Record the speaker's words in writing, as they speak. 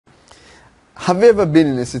Have you ever been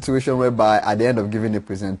in a situation whereby at the end of giving a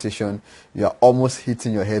presentation, you are almost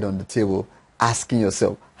hitting your head on the table, asking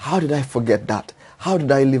yourself, how did I forget that? How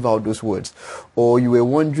did I leave out those words? Or you were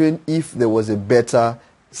wondering if there was a better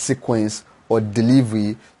sequence or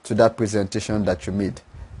delivery to that presentation that you made.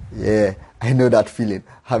 Yeah, I know that feeling.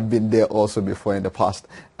 I've been there also before in the past,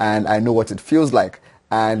 and I know what it feels like.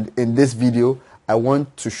 And in this video, I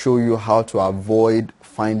want to show you how to avoid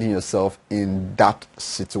finding yourself in that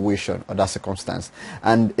situation or that circumstance.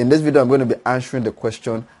 And in this video, I'm going to be answering the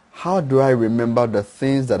question, how do I remember the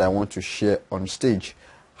things that I want to share on stage?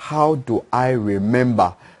 How do I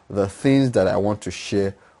remember the things that I want to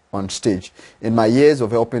share on stage? In my years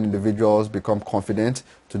of helping individuals become confident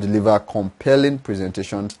to deliver compelling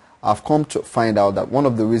presentations, I've come to find out that one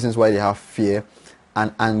of the reasons why they have fear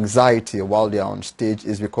and anxiety while they are on stage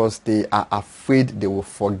is because they are afraid they will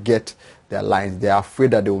forget their lines. They are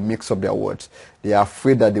afraid that they will mix up their words. They are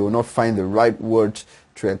afraid that they will not find the right words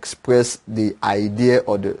to express the idea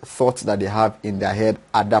or the thoughts that they have in their head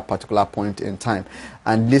at that particular point in time.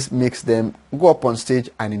 And this makes them go up on stage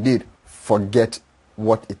and indeed forget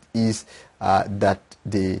what it is that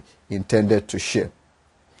they intended to share.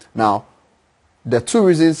 Now, there are two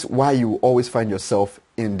reasons why you always find yourself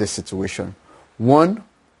in this situation. One,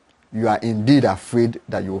 you are indeed afraid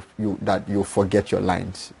that you forget your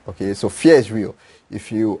lines. Okay, so fear is real.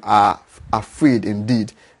 If you are afraid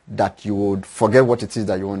indeed that you would forget what it is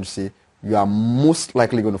that you want to say, you are most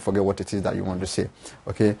likely going to forget what it is that you want to say.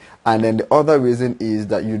 Okay, and then the other reason is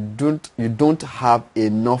that you don't have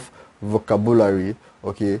enough vocabulary,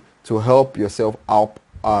 okay, to help yourself out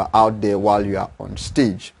there while you are on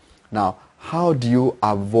stage. Now, how do you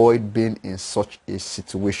avoid being in such a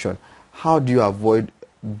situation? How do you avoid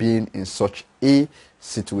being in such a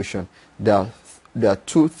situation? There are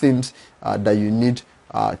two things that you need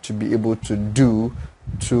to be able to do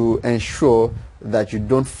to ensure that you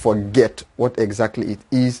don't forget what exactly it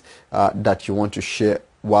is that you want to share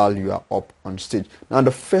while you are up on stage. Now,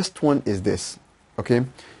 the first one is this, okay?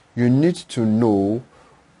 You need to know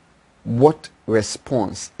what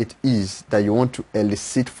response it is that you want to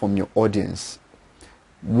elicit from your audience.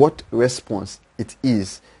 What response it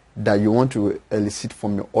is that you want to elicit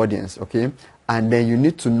from your audience, okay? And then you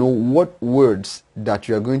need to know what words that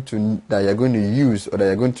you're going to use or that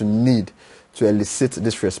you're going to need to elicit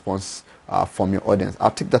this response from your audience.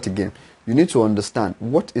 I'll take that again. You need to understand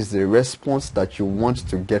what is the response that you want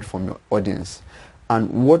to get from your audience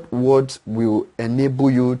and what words will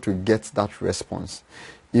enable you to get that response.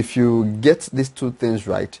 If you get these two things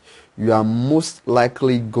right, you are most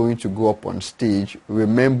likely going to go up on stage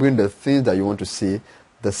remembering the things that you want to say,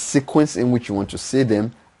 the sequence in which you want to say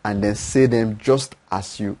them, and then say them just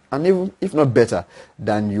as you, and even if not better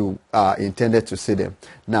than you intended to say them.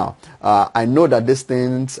 Now, I know that these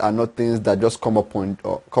things are not things that just come upon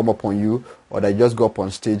you, or that just go up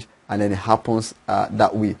on stage and then it happens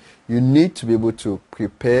that way. You need to be able to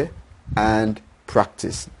prepare and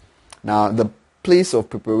practice. Now, the place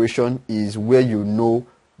of preparation is where you know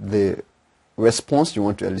the response you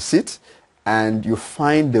want to elicit, and you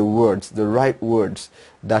find the words, the right words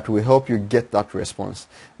that will help you get that response.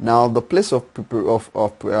 Now, the place of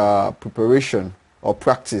preparation or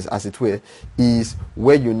practice, as it were, is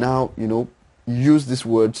where you now, use these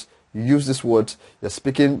words. You're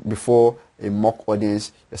speaking before a mock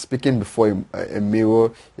audience. You're speaking before a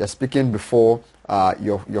mirror. You're speaking before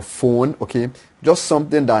your phone. Okay, just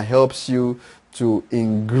something that helps you to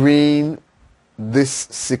ingrain this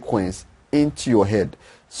sequence into your head,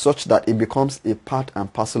 such that it becomes a part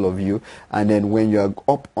and parcel of you. And then when you are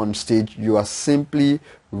up on stage, you are simply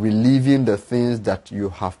reliving the things that you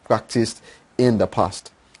have practiced in the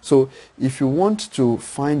past. So if you want to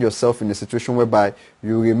find yourself in a situation whereby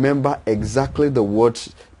you remember exactly the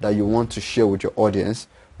words that you want to share with your audience,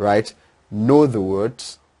 right? Know the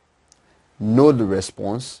words, know the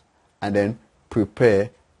response, and then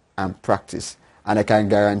prepare and practice. And I can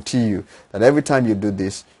guarantee you that every time you do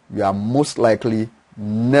this, you are most likely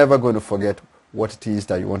never going to forget what it is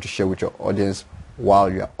that you want to share with your audience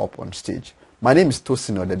while you are up on stage. My name is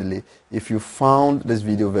Tosin Odedele. If you found this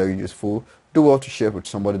video very useful, do well to share it with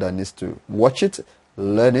somebody that needs to watch it,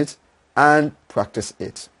 learn it, and practice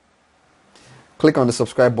it. Click on the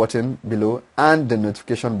subscribe button below and the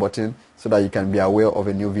notification button so that you can be aware of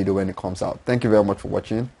a new video when it comes out. Thank you very much for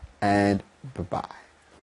watching, and bye-bye.